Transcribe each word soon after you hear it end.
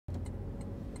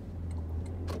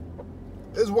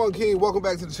It's One King. Welcome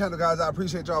back to the channel, guys. I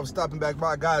appreciate y'all for stopping back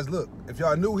by. Guys, look, if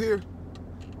y'all new here,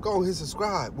 go and hit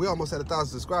subscribe. We almost at 1,000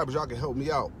 subscribers. Y'all can help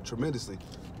me out tremendously.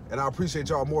 And I appreciate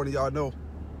y'all more than y'all know.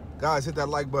 Guys, hit that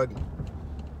like button.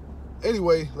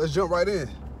 Anyway, let's jump right in.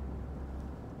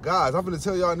 Guys, I'm going to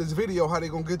tell y'all in this video how they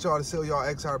going to get y'all to sell y'all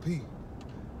XRP.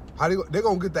 How they're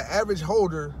going to get the average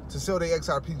holder to sell their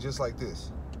XRP just like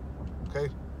this. Okay?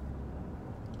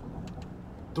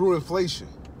 Through inflation.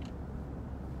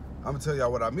 I'm gonna tell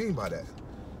y'all what I mean by that.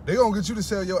 They're gonna get you to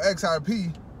sell your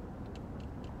XRP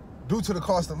due to the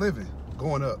cost of living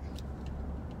going up,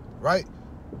 right?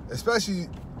 Especially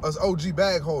us OG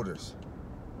bag holders.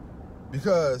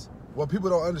 Because what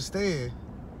people don't understand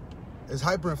is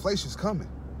hyperinflation's coming.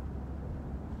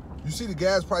 You see the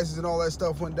gas prices and all that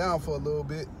stuff went down for a little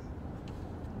bit,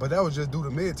 but that was just due to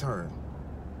midterm.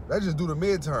 That's just due to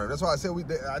midterm. That's why I said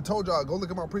I told y'all, go look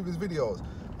at my previous videos.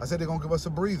 I said they're gonna give us a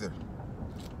breather.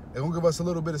 They're gonna give us a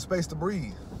little bit of space to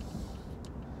breathe.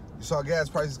 You saw gas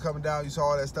prices coming down. You saw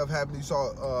all that stuff happening. You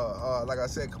saw, like I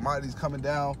said, commodities coming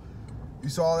down. You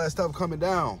saw all that stuff coming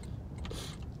down.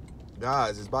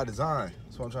 Guys, it's by design.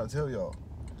 That's what I'm trying to tell y'all.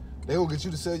 They're gonna get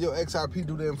you to sell your XRP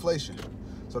due to inflation.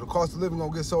 So the cost of living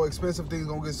gonna get so expensive, things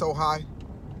gonna get so high.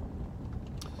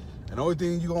 And the only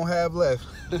thing you gonna have left,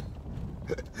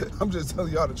 I'm just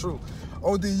telling y'all the truth.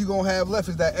 Only thing you gonna have left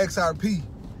is that XRP.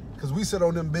 Because we sit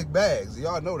on them big bags.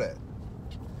 Y'all know that.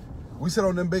 We sit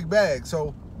on them big bags.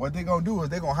 So what they're going to do is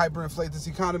they're going to hyperinflate this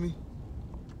economy.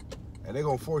 And they're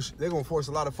going to force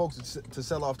a lot of folks to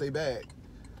sell off their bag.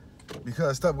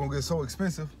 Because stuff going to get so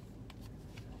expensive.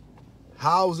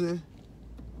 Housing,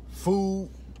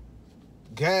 food,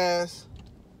 gas,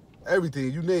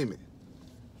 everything, you name it.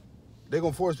 They're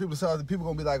going to force people to sell. People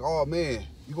going to be like, oh man,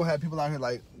 you're going to have people out here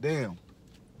like, damn,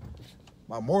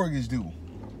 my mortgage due.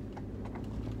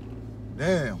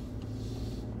 Damn,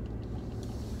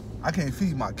 I can't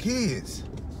feed my kids.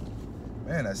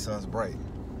 Man, that sun's bright.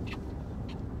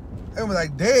 And we're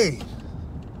like, dang,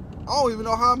 I don't even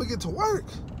know how I'm gonna get to work.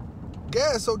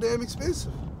 Gas so damn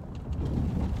expensive.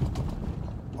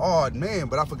 Oh man,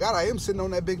 but I forgot I am sitting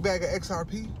on that big bag of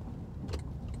XRP.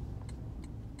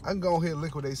 I can go ahead and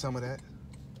liquidate some of that.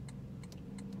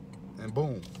 And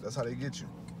boom, that's how they get you.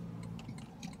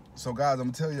 So guys,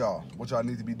 I'm gonna tell y'all what y'all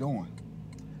need to be doing,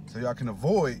 so y'all can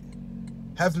avoid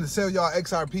having to sell y'all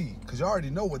XRP, because y'all already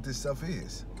know what this stuff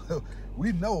is.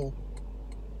 We know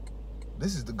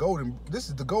this is the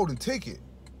golden ticket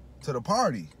to the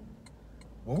party.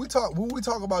 When we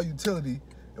talk about utility,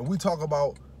 and we talk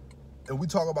about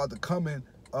the coming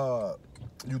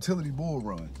utility bull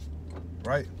run,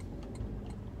 right?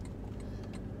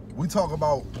 We talk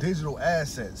about digital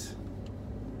assets.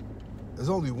 There's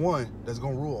only one that's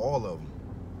gonna rule all of them.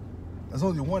 There's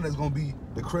only one that's gonna be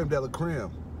the creme de la creme.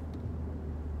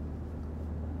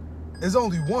 There's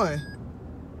only one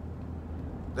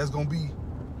that's gonna be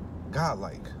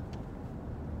godlike.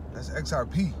 That's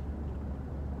XRP.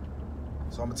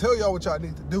 So I'm gonna tell y'all what y'all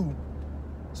need to do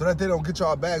so that they don't get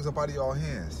y'all bags up out of y'all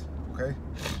hands, okay?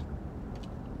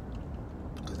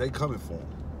 Because they coming for them.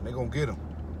 They gonna get them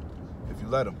if you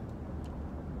let them.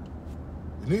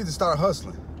 You need to start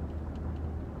hustling.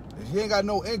 If you ain't got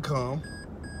no income,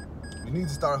 you need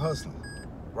to start hustling,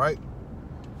 right?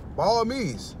 By all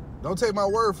means, don't take my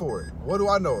word for it. What do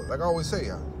I know? Like I always say,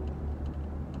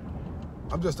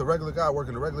 I'm just a regular guy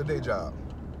working a regular day job.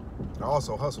 I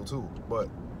also hustle too, but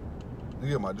you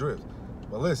get my drift.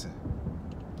 But listen,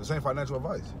 this ain't financial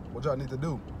advice. What y'all need to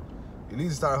do, you need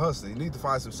to start hustling. You need to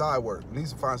find some side work. You need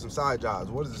to find some side jobs.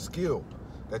 What is the skill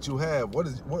that you have? What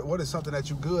is something that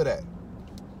you good at?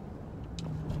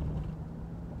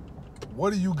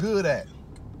 What are you good at?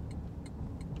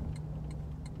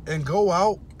 And go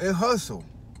out and hustle.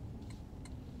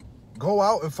 Go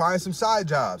out and find some side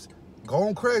jobs. Go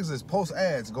on Craigslist, post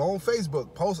ads. Go on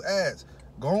Facebook, post ads.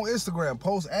 Go on Instagram,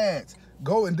 post ads.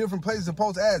 Go in different places and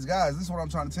post ads. Guys, this is what I'm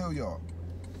trying to tell y'all.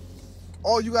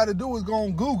 All you got to do is go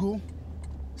on Google,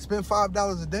 spend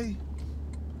 $5 a day.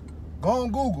 Go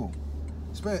on Google,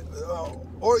 spend,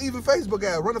 or even Facebook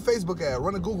ad. Run a Facebook ad,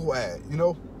 run a Google ad, you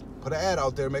know. Put an ad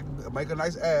out there, make a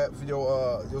nice ad for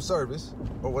your service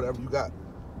or whatever you got.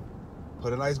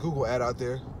 Put a nice Google ad out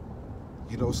there.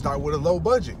 You know, start with a low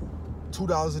budget,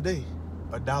 $2 a day,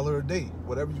 $1 a day,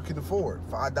 whatever you can afford,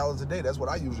 $5 a day. That's what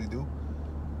I usually do,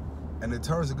 and it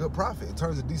turns a good profit. It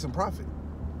turns a decent profit.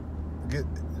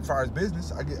 As far as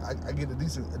business, I get a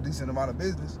decent amount of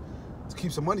business to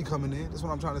keep some money coming in. That's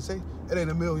what I'm trying to say. It ain't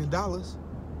 $1 million,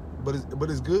 but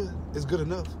it's good. It's good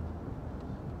enough.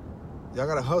 Y'all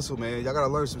gotta hustle, man. Y'all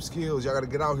gotta learn some skills. Y'all gotta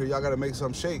get out here. Y'all gotta make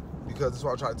something shake, because that's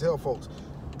what I'm trying to tell folks.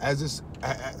 As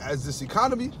this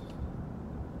economy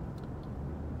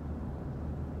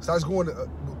starts going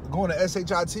to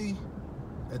SHIT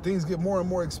and things get more and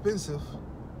more expensive,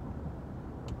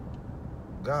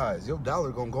 guys, your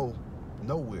dollar gonna go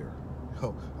nowhere.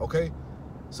 Okay?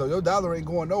 So your dollar ain't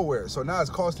going nowhere. So now it's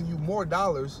costing you more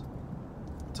dollars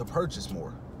to purchase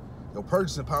more. Your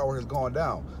purchasing power has gone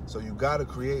down. So you gotta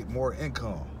create more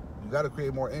income. You gotta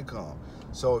create more income.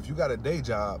 So if you got a day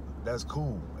job, that's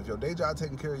cool. If your day job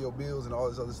taking care of your bills and all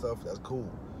this other stuff, that's cool,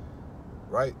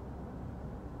 right?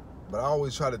 But I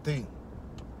always try to think,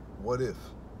 what if,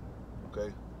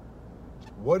 okay?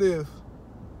 What if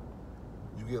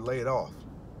you get laid off?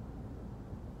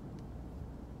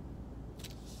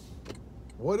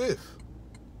 What if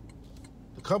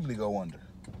the company go under?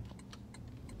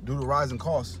 Due to rising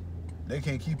costs, they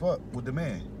can't keep up with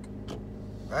demand.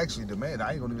 Actually, demand,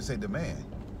 I ain't gonna even say demand.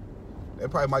 They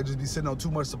probably might just be sitting on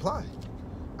too much supply.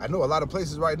 I know a lot of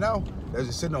places right now, they're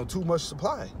just sitting on too much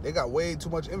supply. They got way too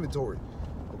much inventory,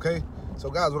 okay? So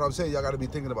guys, what I'm saying, y'all gotta be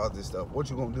thinking about this stuff. What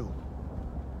you gonna do?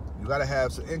 You gotta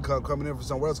have some income coming in from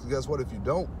somewhere else, because guess what? If you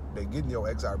don't, they getting your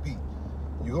XRP.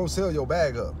 You gonna sell your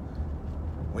bag up.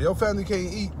 When your family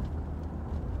can't eat,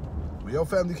 when your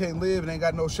family can't live and ain't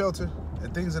got no shelter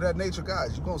and things of that nature,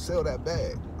 guys, you gonna sell that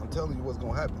bag. I'm telling you what's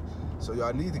gonna happen. So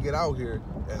y'all need to get out here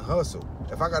and hustle.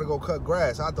 If I gotta go cut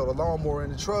grass, I throw the lawnmower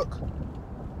in the truck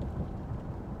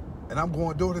and I'm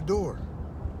going door to door.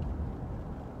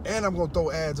 And I'm gonna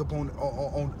throw ads up on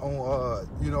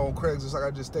Craigslist, like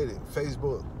I just stated,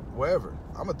 Facebook, wherever.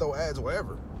 I'm gonna throw ads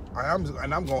wherever. I'm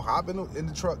gonna hop in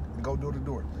the truck and go door to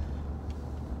door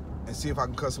and see if I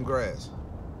can cut some grass.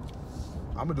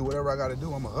 I'm gonna do whatever I gotta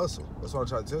do. I'm gonna hustle. That's what I'm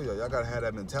trying to tell y'all. Y'all gotta have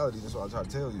that mentality. That's what I'm trying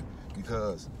to tell you.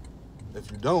 Because if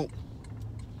you don't,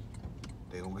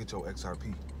 they gonna get your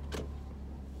XRP.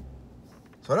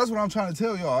 So that's what I'm trying to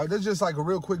tell y'all. That's just like a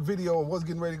real quick video of what's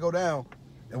getting ready to go down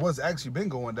and what's actually been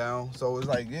going down. So it's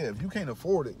like, yeah, if you can't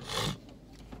afford it,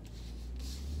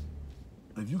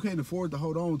 if you can't afford to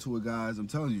hold on to it, guys, I'm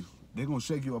telling you, they're gonna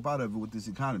shake you up out of it with this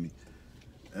economy.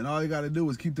 And all you gotta do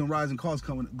is keep them rising costs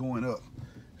going up.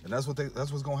 And that's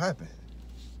what's gonna happen.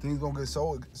 Things gonna get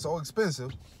so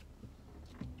expensive.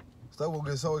 Stuff will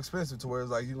get so expensive to where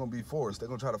it's like you're gonna be forced. They're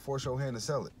gonna try to force your hand to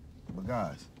sell it. But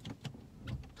guys,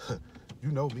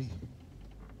 you know me.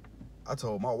 I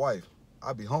told my wife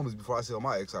I'd be homeless before I sell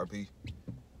my XRP.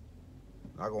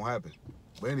 Not gonna happen.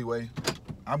 But anyway,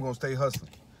 I'm gonna stay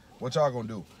hustling. What y'all gonna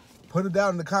do? Put it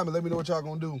down in the comment. Let me know what y'all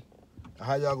gonna do and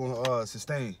how y'all gonna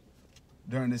sustain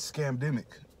during this scamdemic.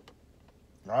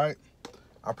 All right?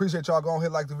 I appreciate y'all. Go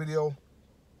ahead, like the video.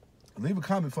 Leave a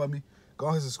comment for me. Go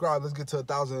ahead and subscribe. Let's get to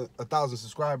 1,000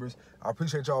 subscribers. I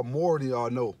appreciate y'all more than y'all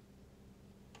know.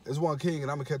 It's One King,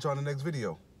 and I'm gonna catch y'all in the next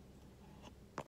video.